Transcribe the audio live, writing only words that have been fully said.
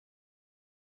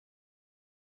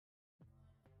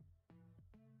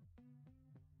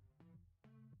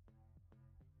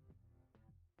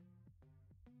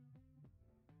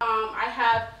I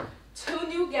have two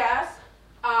new guests.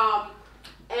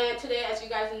 And today, as you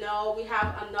guys know, we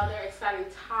have another exciting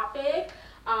topic.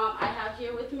 I have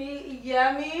here with me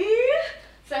Yemi.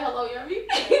 Say hello, Yemi.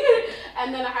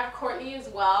 And then I have Courtney as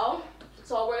well.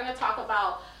 So we're going to talk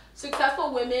about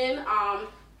successful women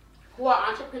who are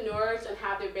entrepreneurs and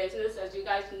have their business. As you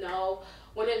guys know,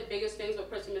 one of the biggest things with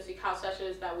Princeton Missy Couch Session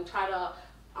is that we try to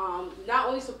not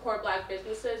only support Black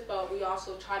businesses, but we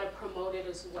also try to promote it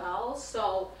as well.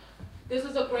 So this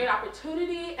is a great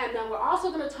opportunity, and then we're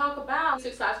also going to talk about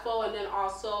successful and then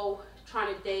also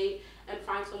trying to date and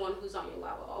find someone who's on your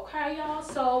level. Okay, y'all?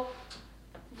 So,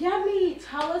 Yemi,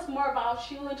 tell us more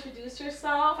about you. Introduce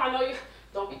yourself. I know you.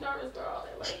 Don't be nervous, girl.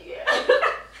 They're like, yeah.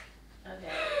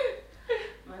 Okay.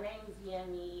 My name is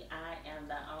Yemi. I am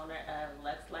the owner of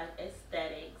Lux Life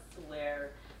Aesthetics,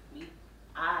 where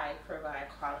I provide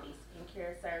quality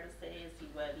skincare services.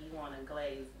 Whether you want a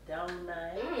glazed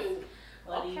donut,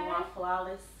 whether you want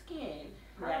flawless skin,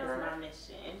 that is my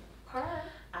mission.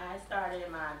 I started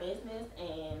my business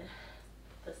in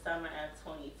the summer of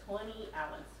 2020.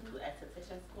 I went to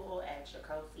esthetician school at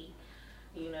Chicote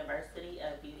University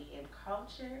of Beauty and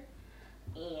Culture,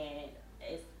 and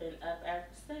it's been up ever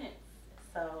since.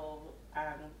 So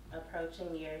I'm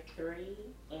approaching year 3,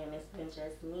 and it's been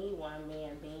just me, one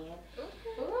man band.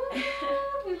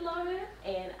 We love it.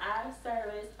 And I've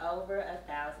serviced over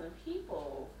 1,000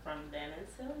 people from then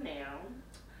until now.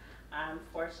 I'm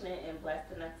fortunate and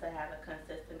blessed enough to have a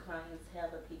consistent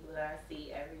clientele of people that I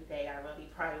see every day. I really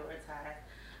prioritize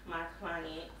my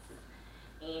clients,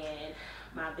 and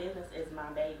my business is my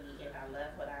baby, and I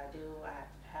love what I do. I have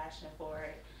passion for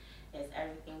it. It's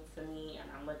everything to me, and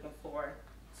I'm looking forward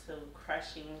to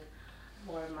crushing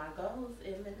more of my goals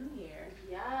in the new year.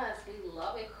 Yes, we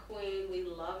love it, Queen. We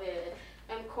love it.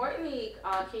 And Courtney,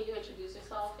 can you introduce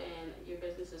yourself and your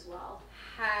business as well?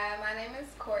 Hi, my name is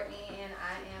Courtney, and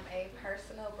I am a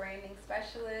personal branding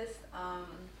specialist.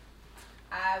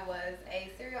 I was a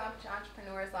serial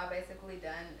entrepreneur, so I've basically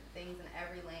done things in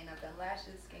every lane. I've done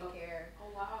lashes, skincare.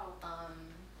 Oh wow.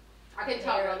 I can hair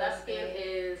tell, girl, a that little skin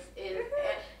bit.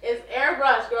 is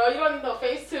airbrushed, girl. You don't need no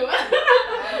face too.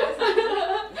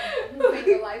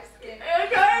 Single life skin.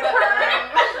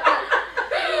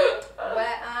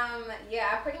 Yeah,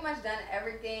 I've pretty much done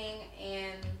everything,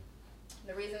 and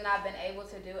the reason I've been able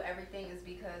to do everything is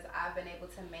because I've been able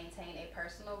to maintain a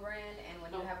personal brand, and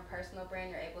when you have a personal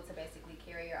brand, you're able to basically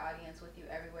carry your audience with you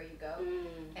everywhere you go.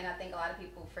 And I think a lot of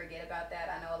people forget about that.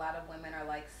 I know a lot of women are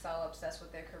like so obsessed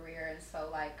with their career and so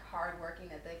like hardworking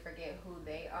that they forget who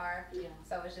they are. Yeah.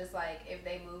 So it's just like if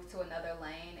they move to another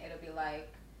lane, it'll be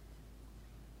like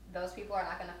those people are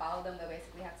not going to follow them. They'll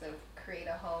basically have to create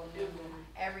a whole new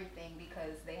everything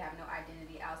because they have no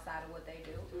identity outside of what they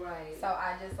do. Right. So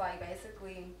I just like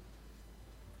basically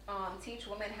teach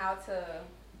women how to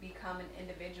become an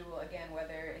individual again,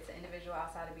 whether it's an individual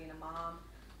outside of being a mom,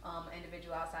 an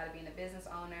individual outside of being a business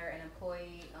owner, an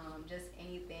employee, just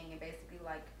anything, and basically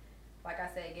like I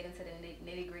said, get into the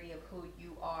nitty gritty of who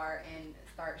you are and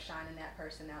start shining that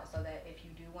person out so that if you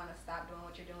do want to stop doing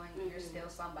what you're doing, you're still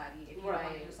somebody. If you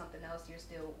want to do something else, you're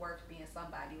still worth being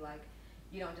somebody. Like,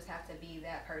 you don't just have to be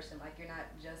that person. Like, you're not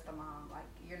just a mom. Like,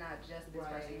 you're not just this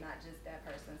person. You're not just that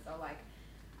person. So, like,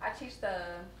 I teach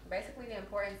basically the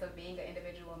importance of being an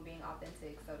individual and being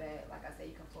authentic so that, like I said,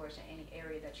 you can flourish in any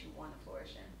area that you want to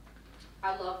flourish in.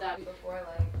 I love that. Before,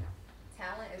 like,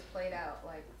 talent is played out.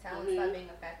 Like, talent stopped being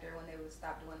a factor when they would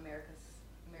stop doing American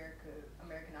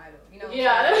Idol. You know,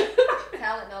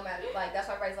 talent, no matter, like, that's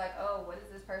why everybody's like, oh, what does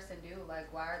this person do?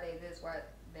 Like, why are they this? Why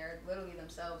they're literally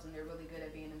themselves, and they're really good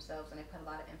at being themselves, and they put a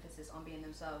lot of emphasis on being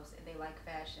themselves. They like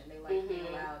fashion, they like being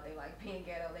loud, they like being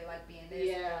ghetto, they like being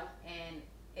this. Yeah. And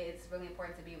it's really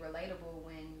important to be relatable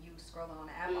when you scrolling on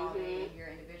the app all day and you're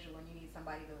an individual and you need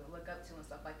somebody to look up to and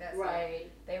stuff like that. So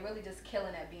they really just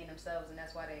killing at being themselves, and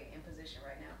that's why they in position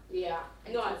right now. Yeah.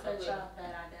 And to touch off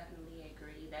that, I definitely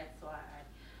agree. That's why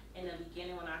in the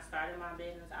beginning when I started my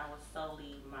business, I was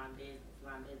solely my business.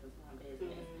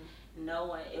 No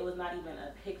one, it was not even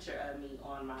a picture of me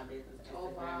on my business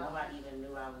Instagram. Nobody even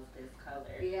knew I was this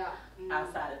color. Yeah.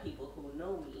 Outside of people who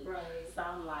knew me. Right. So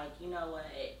I'm like, you know what?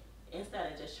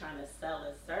 Instead of just trying to sell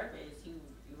a service,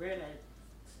 you're in a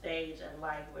stage of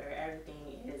life where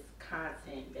everything is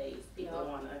content based. People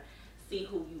want to see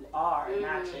who you are,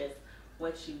 not just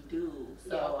what you do.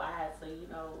 So I had to,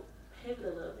 pivot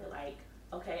a little bit. Like,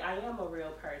 okay, I am a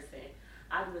real person.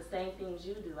 I do the same things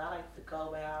you do. I like to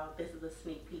go out. This is a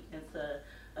sneak peek into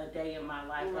a day in my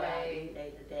life, what I do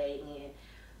day to day,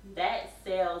 and that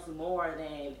sells more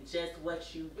than just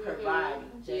what you provide,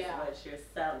 what you're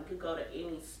selling. You could go to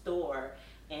any store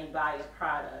and buy a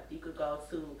product. You could go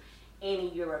to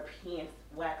any European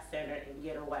wax center and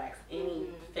get a wax, any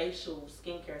facial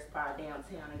skincare spa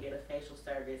downtown and get a facial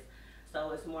service.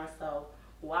 So it's more so,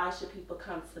 why should people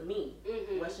come to me?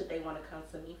 What should they want to come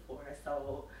to me for?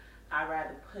 So I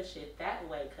rather push it that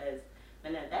way, because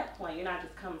then at that point you're not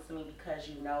just coming to me because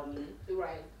you know me.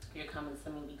 Right. You're coming to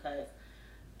me because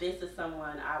this is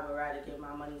someone I would rather give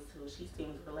my money to. She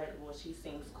seems relatable. She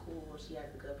seems cool. She has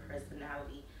a good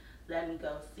personality. Let me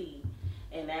go see.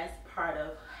 And that's part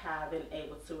of how I've been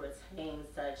able to retain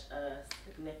such a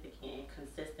significant,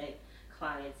 consistent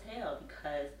clientele,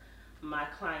 because my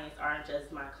clients aren't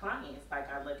just my clients.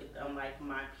 Like, I look at them like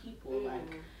my people.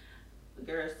 Like,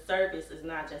 your service is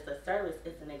not just a service,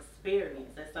 it's an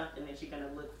experience. It's something that you're going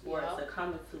to look forward to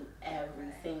coming to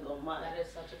every single month. That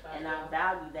is such a fact. And I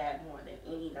value that more than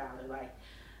any dollar. Like,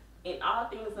 in all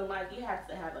things in life, you have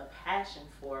to have a passion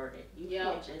for it. You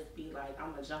can't just be like,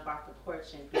 I'm going to jump off the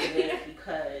porch and do this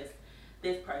because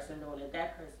this person doing it,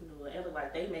 that person doing it. It look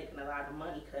like they making a lot of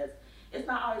money, because it's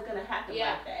not always going to happen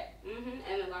like that.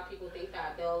 And a lot of people think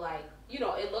that they'll, like, you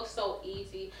know, it looks so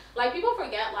easy. Like, people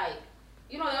forget, like,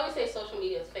 you know, they always say social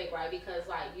media is fake, right? Because,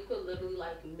 like, you could literally,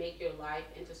 like, make your life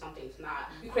into something it's not.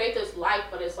 You create this life,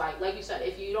 but it's like you said,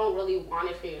 if you don't really want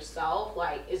it for yourself,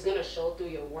 like, it's going to show through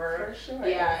your work. For sure.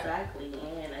 Yeah. Exactly.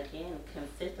 And, again,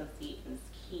 consistency is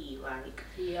key. Like,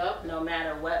 no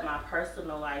matter what my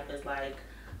personal life is like,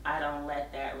 I don't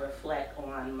let that reflect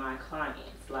on my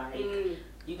clients. Like,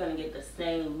 you're going to get the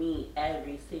same me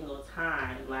every single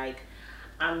time. Like,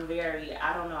 I'm very,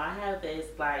 I don't know, I have this,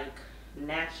 like,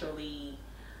 naturally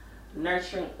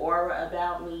nurturing aura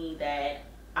about me that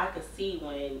I could see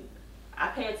when I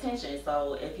pay attention.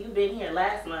 So if you've been here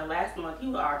last month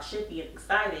you are chippy and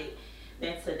excited,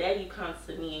 then today you come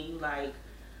to me and you like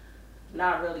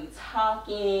not really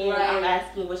talking. I'm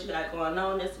asking what you got going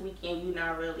on this weekend, you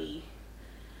not really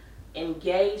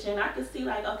engaging. I can see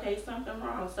like, okay, something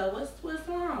wrong. So what's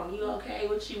wrong? You okay?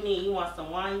 What you need? You want some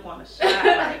wine? You want a shot?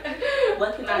 Like,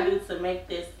 what can I do to make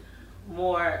this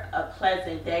more a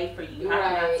pleasant day for you? How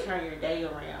can I turn your day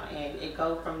around? And it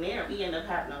go from there. We end up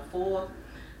having a full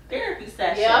therapy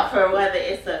session for whether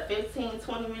it's a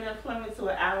 15-20 minute appointment to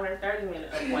an hour and 30-minute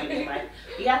appointment. Like,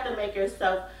 you have to make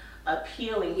yourself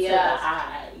appealing to the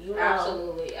eye. You know?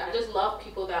 Absolutely. I just love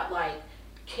people that like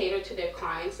cater to their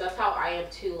clients. That's how I am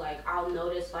too. Like, I'll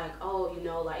notice like, oh, you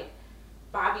know, like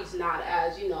Bobby's not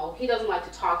as, you know, he doesn't like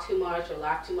to talk too much or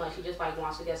laugh too much. He just like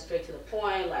wants to get straight to the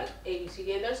point, like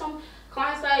ABCD. And there's some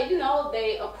clients that, you know,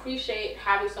 they appreciate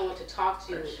having someone to talk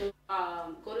to.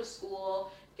 Go to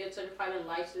school, get certified and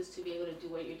licensed to be able to do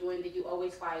what you're doing. Did you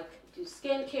always like do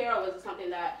skincare, or was it something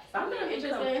that I'm you were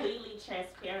interested in? Completely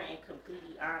transparent and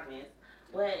completely honest.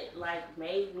 What like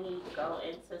made me go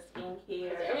into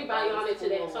skincare? Everybody on it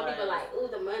today. Some people like, ooh,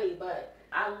 the money, but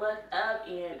I looked up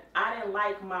and I didn't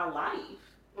like my life.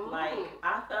 Like,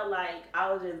 I felt like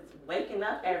I was just waking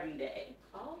up every day.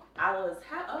 How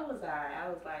old was I? I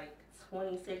was like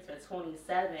 26 or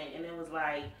 27, and it was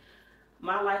like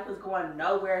my life was going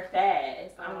nowhere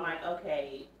fast. I'm like,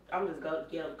 okay, I'm just go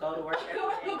to work every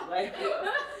day. Like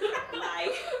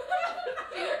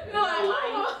the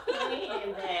life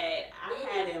plan that I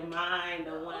had in mind,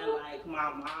 the one like my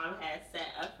mom had set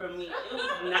up for me, it was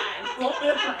not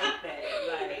going like that.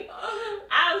 Like,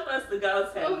 I was supposed to go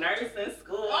to nursing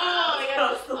school. You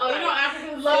know,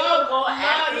 Africans love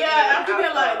African.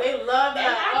 African, like, they love that.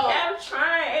 And I kept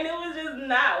trying, and it was just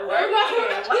not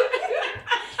working.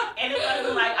 And it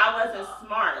wasn't like I wasn't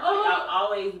smart. Like, I've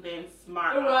always been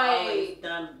smart. I've always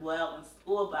done well in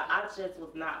school, but I just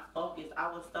was not focused. I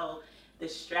was so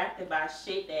distracted by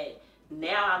shit that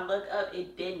now I look up,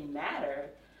 it didn't matter.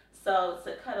 So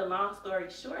to cut a long story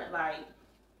short, like,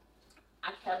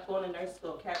 I kept going to nursing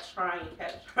school, kept trying.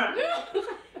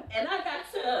 And I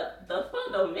got to the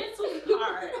fundamentals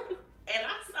part, and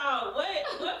I saw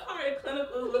what part of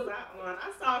clinicals was I on?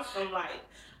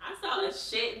 I saw a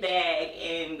shit bag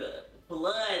and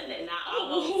blood, and I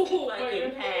almost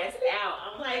fucking passed out.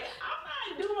 I'm like,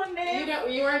 I'm not doing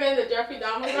that. You weren't getting the Jeffrey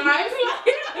Dahmer vibes? I'm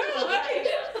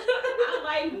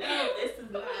like, no, this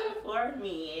is not for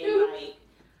me. And like,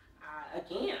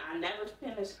 I never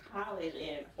finished college,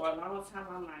 and for a long time,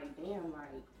 I'm like, damn,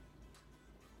 like,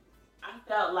 I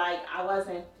felt like I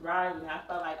wasn't thriving. I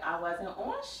felt like I wasn't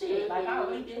on shit. Like, I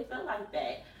really did feel like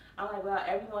that. I'm like, well,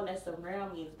 everyone that's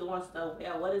around me is doing so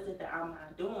well. What is it that I'm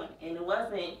not doing? And it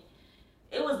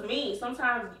was me.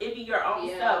 Sometimes it be your own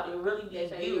self. It really be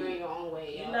you. You're in your own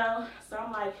way, you know? So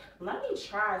I'm like, let me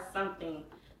try something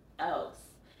else.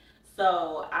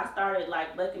 So I started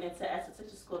like looking into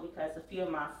esthetician school because a few of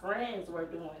my friends were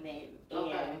doing it.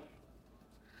 And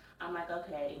I'm like,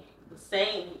 okay,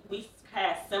 we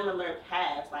had similar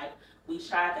paths. Like, we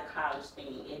tried the college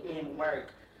thing, it didn't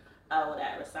work, or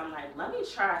whatever. So I'm like, let me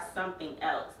try something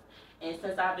else. And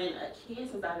since I've been a kid,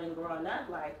 since I've been growing up,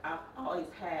 like, I've always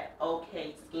had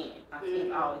okay skin. My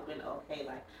skin's always been okay.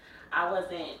 Like, I was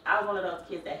one of those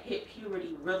kids that hit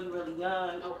puberty really, really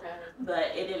young. Okay.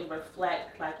 But it didn't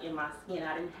reflect, like, in my skin.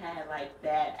 I didn't have, like,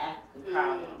 bad acne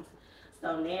problems.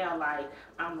 So now, like,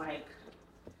 I'm like,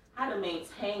 how to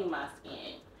maintain my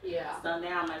skin. Yeah. So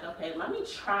now I'm like, okay, let me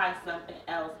try something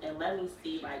else and let me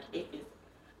see, like, if it's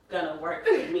gonna work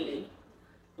for me.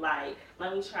 Like,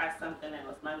 let me try something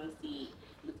else. Let me see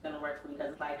if it's gonna work for me.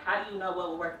 Because, like, how do you know what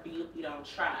will work for you if you don't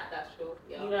try? That's true.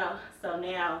 Yeah. You know? So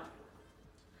now,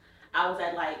 I was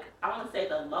at, like, I want to say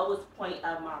the lowest point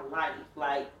of my life.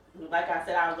 Like I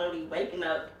said, I was literally waking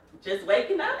up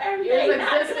every day. You're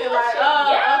existing like,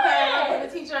 okay,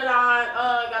 the teacher on,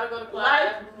 gotta go to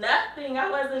class. Like, nothing. I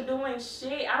wasn't doing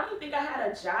shit. I don't even think I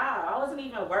had a job. I wasn't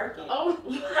even working. Oh,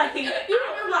 like, you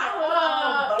were like,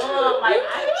 like,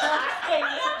 I can't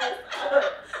even.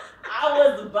 I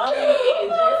was bumming it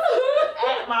just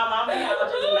at my mama's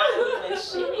house, just not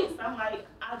doing shit. So I'm like,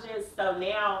 so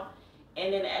now,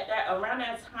 and then around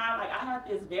that time, like, I had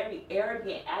this very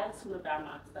arrogant attitude about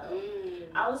myself.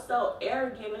 I was so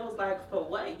arrogant. It was like, for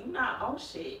what? You not on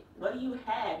shit. What do you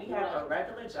have? You have a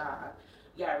regular job.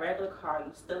 You got a regular car.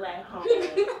 You still at home.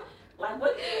 Like,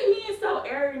 what are you being so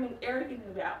arrogant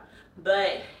about?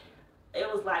 But it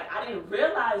was like, I didn't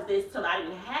realize this till I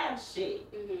didn't have shit.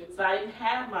 So I didn't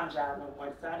have my job no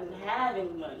more. So I didn't have any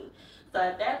money. So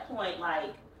at that point,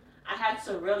 like, I had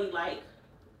to really, like,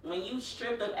 when you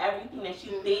stripped of everything that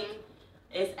you think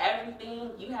is everything,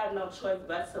 you have no choice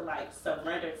but to, like,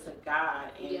 surrender to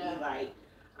God and be like,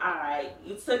 all right,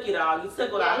 you took it all. You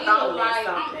took what I thought was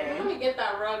something. Let me get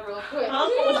that rug real quick.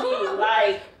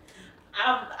 Like,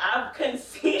 I've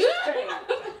conceded.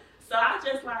 So I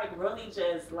just, like, really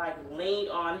just, like, leaned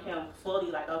on him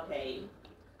fully, like, okay,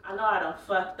 I know I done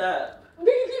fucked up,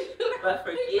 but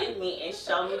forgive me and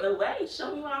show me the way.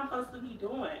 Show me what I'm supposed to be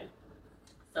doing.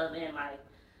 So then, like,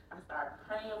 I started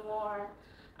praying more.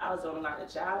 I was doing a lot of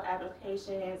job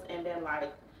applications, and then,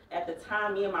 like, at the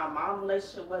time, me and my mom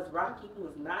relationship was rocky. We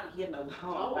was not getting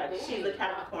along. She's a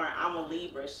Capricorn, I'm a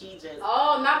Libra. She just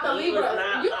not the Libras.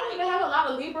 You don't like, even have a lot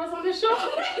of Libras on this show.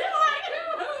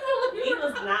 We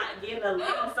was not getting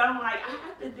along. So I'm like, I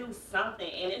have to do something,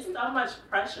 and it's so much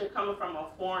pressure coming from a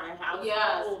foreign household.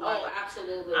 Yes. Like,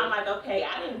 Absolutely. I'm like, okay,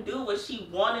 I didn't do what she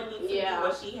wanted me to do,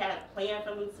 what she had planned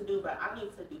for me to do, but I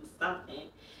need to do something.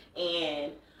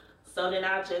 And so then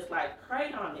I just, like,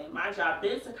 prayed on it. My job,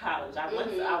 been to college. I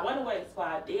went away to school.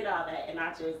 I did all that, and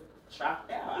I just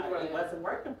dropped out. It wasn't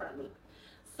working for me.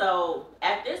 So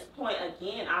at this point,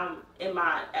 again, I'm in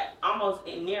my almost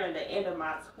nearing the end of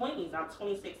my 20s. I'm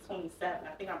 26, 27.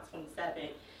 I think I'm 27.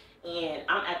 And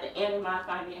I'm at the end of my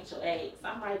financial aid. So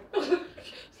I'm like,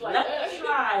 let me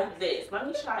try this. Let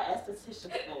me try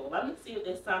esthetician school. Let me see if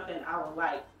there's something I would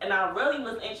like. And I really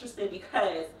was interested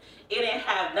because it didn't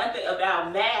have nothing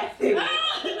about math in it.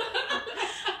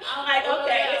 I'm like,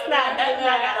 okay, it's not nothing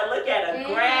I gotta look at a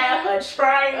graph, a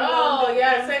triangle. Oh,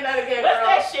 yeah, say that again, What's girl.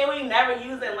 that shit we never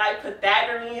use in, like,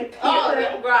 Pythagorean theory?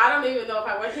 Oh, girl, I don't even know if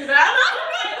I went through that.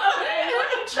 Okay, let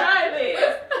me try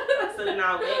this. So then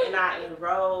I went and I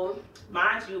enrolled.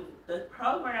 Mind you, the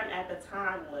program at the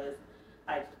time was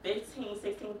like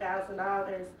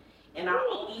 $16,000, and I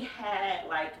only had,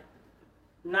 like,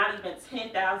 not even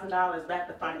 $10,000 left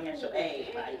of financial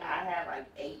aid. Like, I had like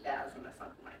 $8,000 or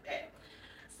something like that.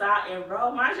 So I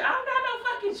enrolled. Mind you, I don't got no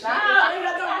fucking job. I ain't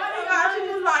got no money, God. She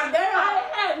was like, damn. I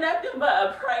had nothing but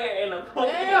a prayer and a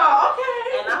prayer. Damn, okay.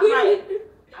 And I'm like,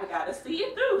 I gotta see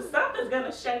it through. Something's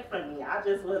gonna shake for me.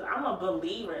 I'm a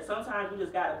believer. Sometimes you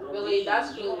just gotta believe. Really,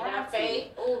 that's true. You have faith.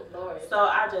 Oh, Lord. So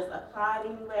I just applied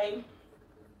anyway.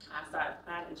 I started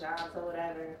finding jobs or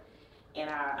whatever. And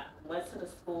I went to the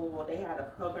school. They had a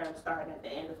program starting at the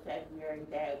end of February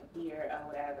that year or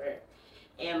whatever.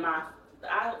 And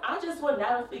I just will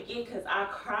never forget because I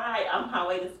cried on my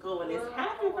way to school and it's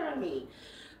happened for me.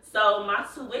 So my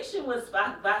tuition was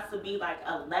about to be like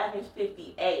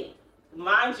 $11.58.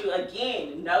 Mind you,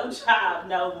 again, no job,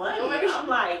 no money. I'm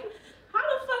like, how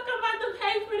the fuck I'm about to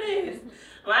pay for this?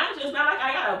 Mind you, it's not like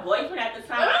I got a boyfriend at the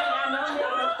time. I didn't have no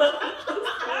nigga to put me through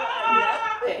school.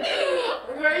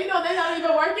 Girl, you know they're not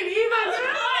even working either.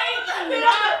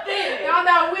 Nothing. They're on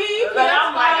that weed. But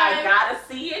I'm like, I gotta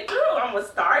see it through. I'm gonna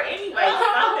start anyway.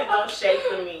 Something gonna shake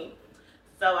for me.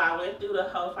 So I went through the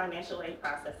whole financial aid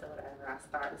process or whatever. I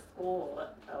started school or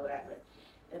whatever.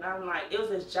 And I'm like, it was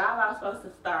this job I was supposed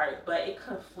to start, but it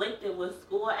conflicted with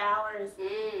school hours,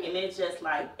 and it just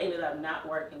like ended up not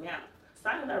working out. So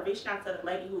I ended up reaching out to the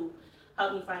lady who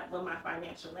helped me with my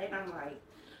financial aid. I'm like,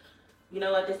 you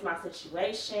know what, this is my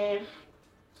situation.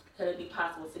 Could it be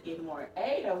possible to get more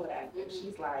aid or whatever?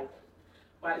 She's like,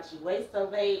 why did you wait so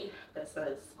late? The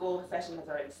school session has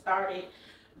already started,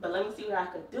 but let me see what I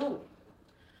could do.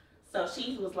 So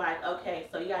she was like, okay,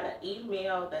 so you gotta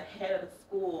email the head of the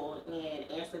school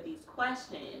and answer these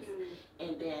questions,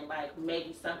 and then like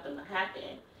maybe something will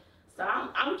happen. So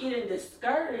I'm getting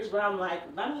discouraged, but I'm like,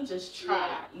 let me just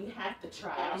try. Yeah. You have to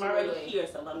try. Absolutely. I'm already here,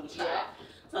 so let me try. Yeah.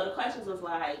 So the questions was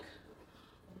like,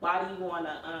 why do you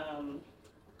wanna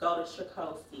go to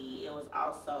Tricosi? It was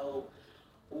also,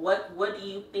 what do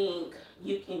you think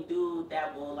you can do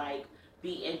that will like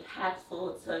be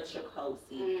impactful to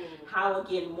Tricosi? How will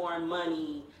getting more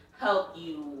money help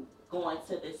you going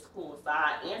to this school? So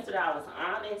I answered, I was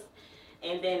honest,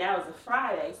 and then that was a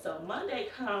Friday. So Monday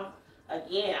come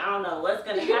again, I don't know what's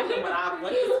gonna happen, but I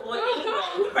went to school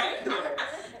anyway, right there.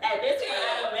 At this point,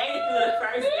 I made it through the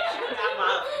first day.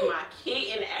 I got my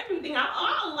kit and everything. I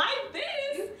like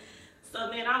this. So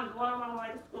then I'm going on my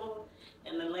way to school,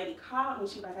 and the lady called me.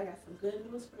 She's like, I got some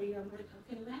good news for you. I'm like,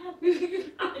 okay, what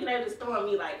happened? I think they was throwing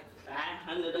me like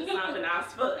 $500 or something. I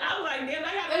was like, damn,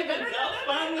 I got to go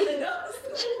fund me to go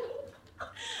to school.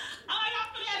 I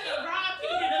forgot to rob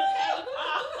Peter to pay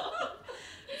off.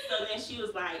 So then she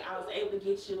was like, I was able to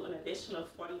get you an additional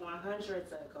 $4,100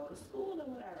 to go to school or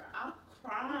whatever. I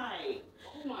cried.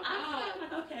 Oh my God. I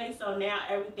was like, okay, so now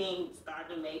everything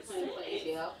started to make sense.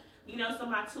 Yeah. You know, so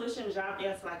my tuition dropped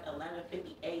down to like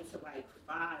 $11.58 to like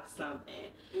 $5 something.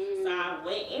 So I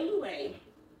went anyway.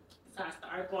 So I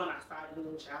started a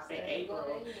new job in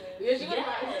April. Yes. I'm like,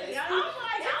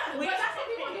 but that's what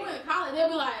people do in college. They'll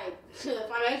be like, shit,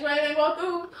 financial aid ain't go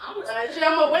through. Shit,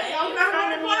 I'm gonna wait.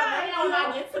 I'm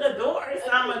gonna get to the door,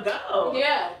 so I'm gonna go.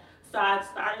 Yeah. So I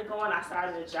started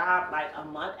a job like a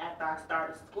month after I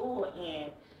started school,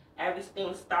 and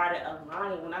everything started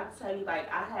aligning. When I tell you, like,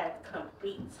 I had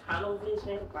complete tunnel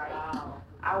vision. Like, wow.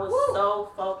 I was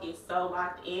so focused, so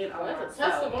locked in on myself. That's a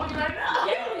testimony right now.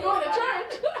 Yeah, you going to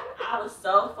church. I was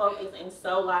so focused and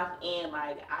so locked in.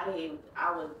 Like,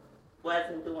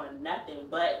 wasn't doing nothing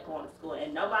but going to school,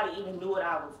 and nobody even knew what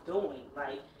I was doing.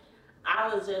 Like,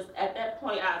 I was just, at that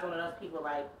point, I was one of those people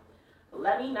like,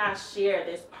 let me not share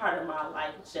this part of my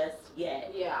life just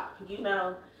yet. Yeah. You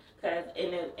know? Because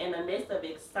in the midst of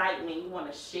excitement, you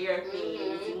want to share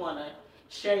things, you want to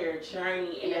share your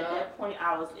journey. And at that point,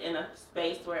 I was in a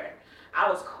space where I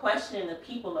was questioning the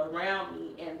people around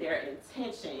me and their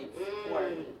intentions for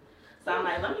me. So I'm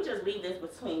like, let me just leave this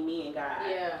between me and God.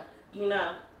 Yeah. You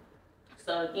know?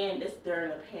 So again, this during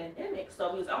the pandemic.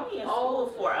 So we was only in school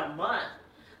for a month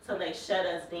till they shut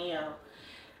us down.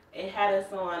 It had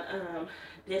us on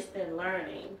distant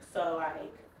learning. So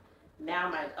like, now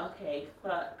I'm like, okay,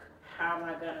 fuck. How am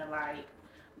I gonna like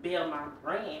build my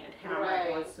brand? How am I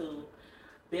going to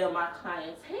build my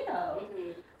clientele?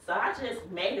 So I just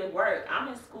made it work. I'm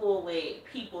in school with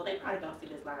people. They probably don't see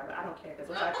this live, but I don't care because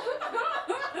it's like.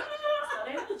 So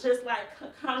they would just like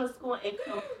come to school and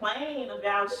complain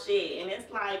about shit, and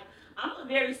it's like I'm a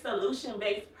very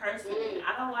solution-based person.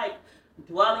 I don't like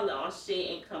dwelling on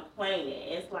shit and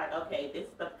complaining. It's like, okay, this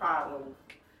is the problem.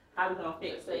 How we gonna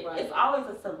fix it? Right. It's always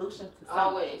a solution to something.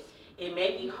 Always. It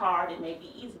may be hard, it may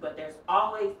be easy, but there's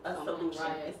always a solution.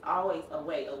 Right. It's always a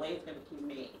way. A way is going to be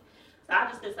made. So I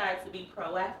just decided to be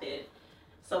proactive.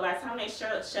 So by the time they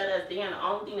shut us down, the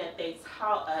only thing that they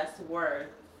taught us were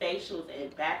facials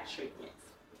and back treatments.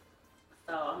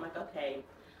 So I'm like, okay,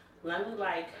 let me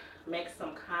like make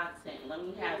some content. Let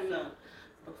me have some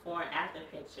before and after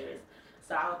pictures.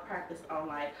 So I would practice on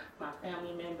like my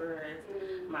family members,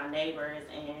 my neighbors,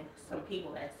 and some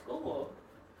people at school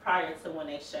prior to when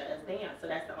they shut us down. So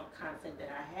that's the content that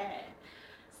I had.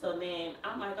 So then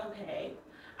I'm like, okay,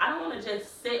 I don't want to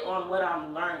just sit on what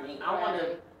I'm learning. I want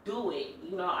to do it.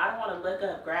 You know, I don't want to look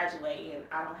up, graduate, and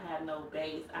I don't have no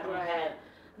base. I don't have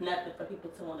nothing for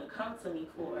people to want to come to me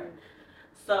for.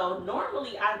 So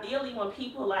normally, ideally, when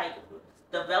people like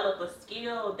develop a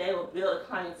skill, they will build a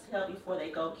clientele before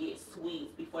they go get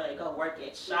sweets, before they go work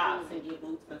at shops and get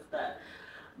boots and stuff.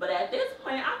 But at this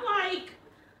point, I'm like,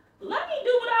 let me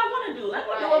do what I want to do. Let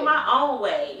me do it my own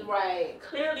way. Right.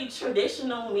 Clearly,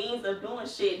 traditional means of doing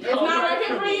shit it's not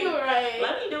working for you, right?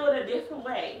 Let me do it a different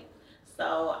way.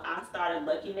 So I started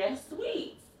looking at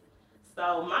sweets.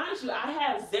 So mind you, I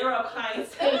have zero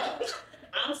clientele.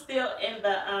 I'm still in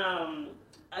the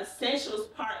essentials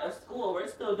part of school. We're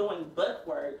still doing book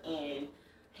work and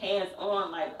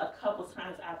hands-on like a couple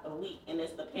times out the week, and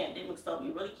it's the pandemic, so so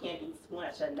we really can't do too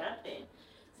much or nothing.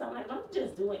 So I'm like, let me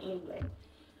just do it anyway.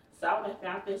 So I went and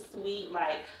found this suite,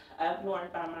 like, up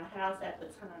north by my house at the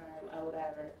time or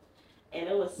whatever. And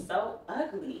it was so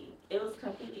ugly. It was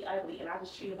completely ugly. And I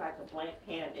just treated it like a blank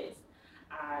canvas.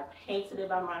 I painted it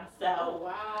by myself.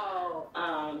 Oh,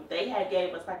 wow. They had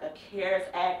gave us like a CARES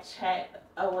Act check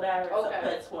or whatever to Okay.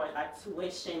 put towards like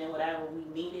tuition and whatever we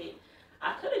needed.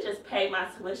 I could have just paid my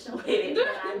tuition with it, but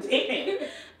I didn't.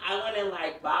 I went and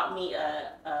like bought me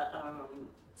a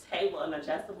table, an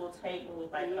adjustable table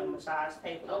with like a massage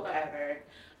table or whatever.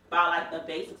 Bought like the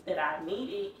basics that I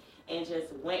needed and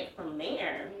just went from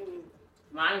there.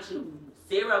 Mind you,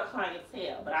 zero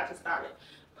clientele, but I just started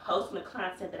posting the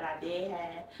content that I did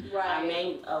have. Right. I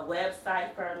made a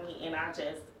website for me and I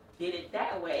just did it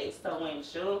that way. So when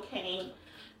June came,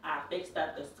 I fixed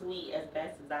up the suite as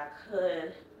best as I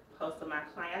could. Posted my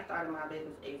client. I started my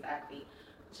business exactly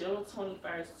June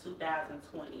 21st,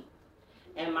 2020.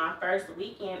 And my first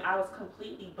weekend, I was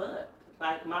completely booked.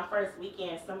 Like my first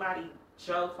weekend, somebody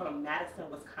drove from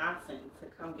Madison, Wisconsin to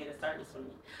come get a service from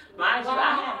me. Mind you,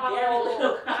 I had very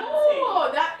little content. Cool.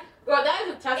 That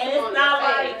is a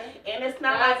testimony. And it's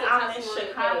not like I'm this testimony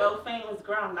Chicago famous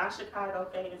girl. I'm not Chicago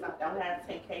famous. I don't have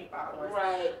 10K followers.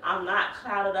 Right. I'm not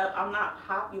clouded up. I'm not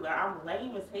popular. I'm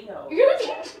lame as hell.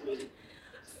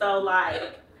 So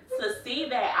like to see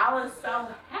that, I was so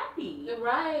happy.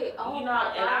 Right. Oh, you know,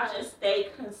 my and I gosh. just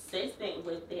stayed consistent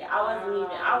with it. I wasn't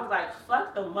even. I was like,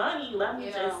 fuck the money. Let me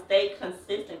Yeah. just stay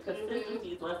consistent. Consistency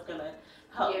is what's gonna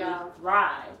help me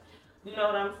thrive. You know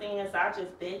what I'm saying? So I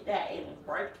just did that and it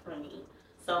worked for me.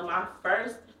 So my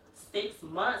first 6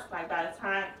 months, like by the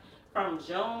time from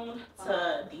June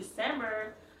to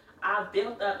December, I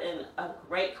built up a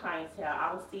great clientele.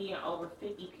 I was seeing over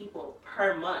 50 people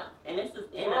per month. And this is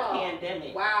in a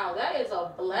pandemic. Wow, that is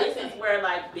a blessing. This is where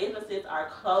like businesses are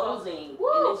closing.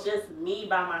 Woo. And it's just me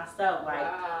by myself. Like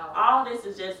wow. all this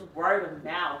is just word of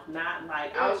mouth, not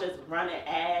like I was just running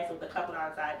ads with a couple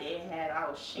dollars I did have. I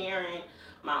was sharing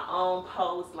my own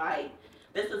posts. Like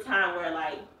this is a time where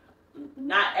like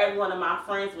not every one of my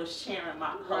friends was sharing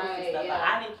my posts and stuff. Yeah. But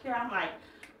I didn't care. I'm like,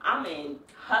 I'm in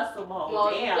hustle mode. Well,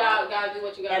 damn. you gotta do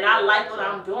what you gotta And do. I like what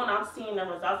I'm doing. I'm seeing the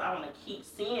results. I want to keep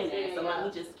seeing that. So Yeah. let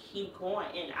me just keep going.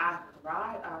 And I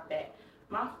thrive off that.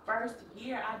 My first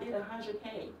year, I did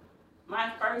 100K.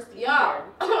 My first year.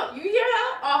 You hear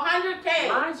that? 100K.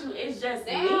 Mind you, it's just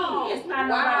Damn. me. It's not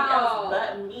nobody else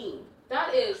but me.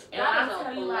 That is And I a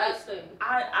tell you, like, blessing.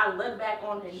 I look back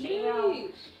on it now,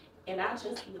 Jeez. and I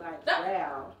just be like, That-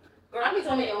 wow. Girl, I need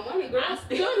some of your money, girl. I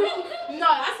still- No,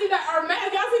 I see that Hermes.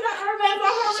 Y'all see that Hermes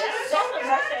on her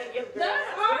wrist? That's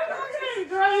Okay,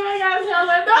 girl, you ain't gotta tell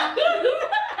her that.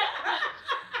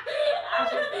 I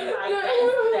just be like,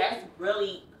 that's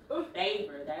really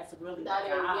favor. That's really That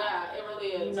is, God. yeah, it really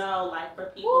is. You know, like for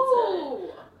people Woo.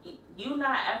 to, you're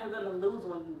not ever gonna lose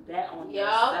when you bet on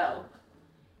Yup. yourself.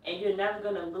 And you're never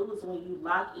gonna lose when you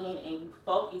lock in and you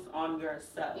focus on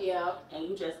yourself. Yeah. And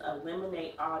you just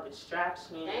eliminate all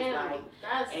distractions. Damn. Like,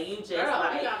 That's, and you just girl,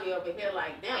 like, you got me over here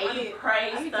like, damn. and you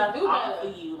pray I need to stuff do off better.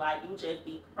 of you. Like you just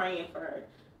be praying for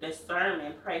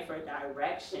discernment, pray for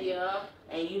direction. Yeah.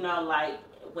 And you know, like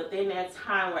within that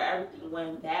time where everything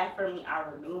went bad for me, I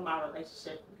renewed my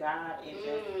relationship with God and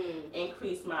just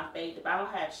increased my faith. If I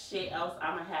don't have shit else,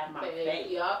 I'm gonna have my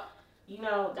faith. Yeah. You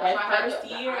know, That's that why I first had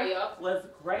to- year yeah. was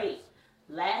great.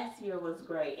 Last year was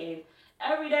great. And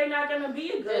every day not gonna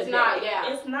be a good It's day. not,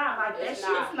 yeah. It's not like It's that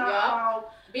not, shit's not yeah.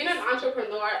 all. Being an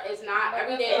entrepreneur is not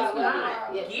every day. It's is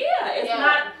not. good. Yeah, it's Yeah.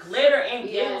 not glitter and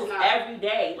Yeah, it's giggles not. every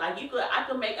day. Like I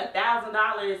could make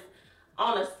 $1,000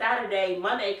 on a Saturday.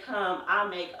 Monday come, I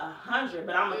make 100,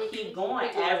 but I'm gonna keep going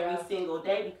every single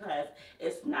day because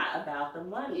it's not about the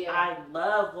money. Yeah. I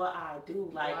love what I do.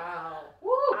 Like Wow. Woo,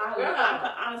 I girl.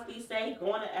 could honestly say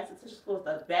going to esthetician school is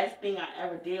the best thing I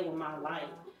ever did with my life.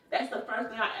 That's the first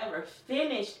thing I ever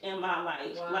finished in my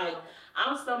life. Wow. Like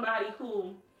I'm somebody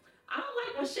who I don't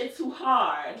like when shit too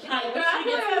hard. Like when Girl, I she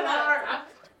gets feel too that. hard.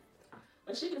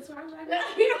 When she gets too hard, I'm like,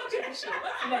 what's next?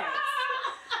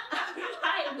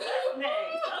 Like, what's next? Okay,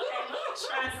 let's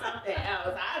try something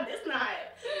else. This not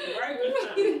working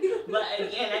for me. But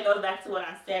again, that goes back to what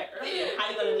I said earlier. How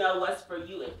you gonna know what's for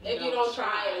you If you don't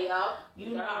try it, yo.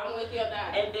 You Girl, I'm know. with you on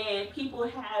that. And then people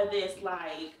have this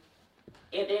like,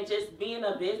 and then just being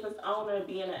a business owner,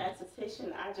 being an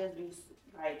esthetician, I just be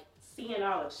like seeing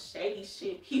all the shady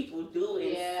shit people do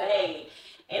and say,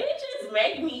 and it just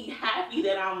makes me happy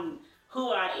that I'm who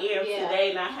I am today,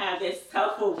 and I have this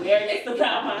self-awareness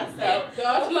about myself.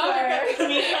 Go to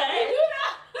Because if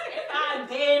I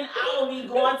didn't, I would be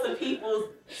going to people's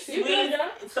suites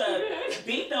to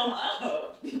beat them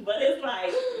up. But it's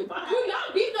like, why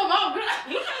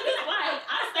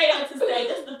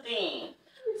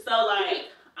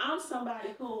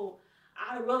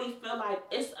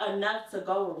enough to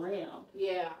go around.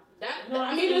 Yeah, You know what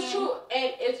I I'm mean, it's saying? true,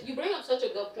 and it's you bring up such a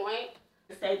good point.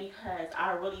 Say because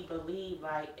I really believe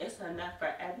like it's enough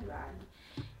for everybody,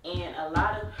 and a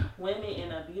lot of women in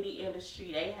the beauty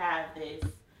industry, they have this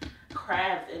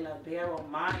crabs in a barrel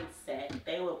mindset.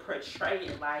 They will portray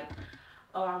it like,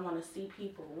 oh, I want to see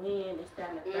people win, this,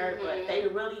 that, and the third, but they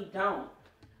really don't.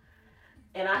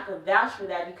 And I could vouch for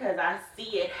that because I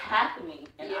see it happening,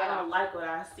 and I don't like what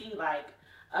I see. Like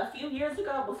a few years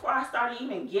ago, before I started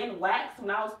even getting waxed,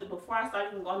 before I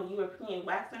started even going to European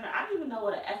Wax Center, I didn't even know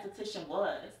what an esthetician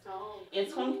was. Oh. In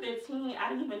 2015, I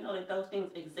didn't even know that those things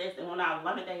exist, and when I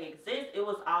learned that they exist, it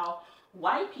was all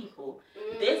white people.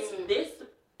 This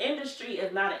industry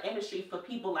is not an industry for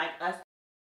people like us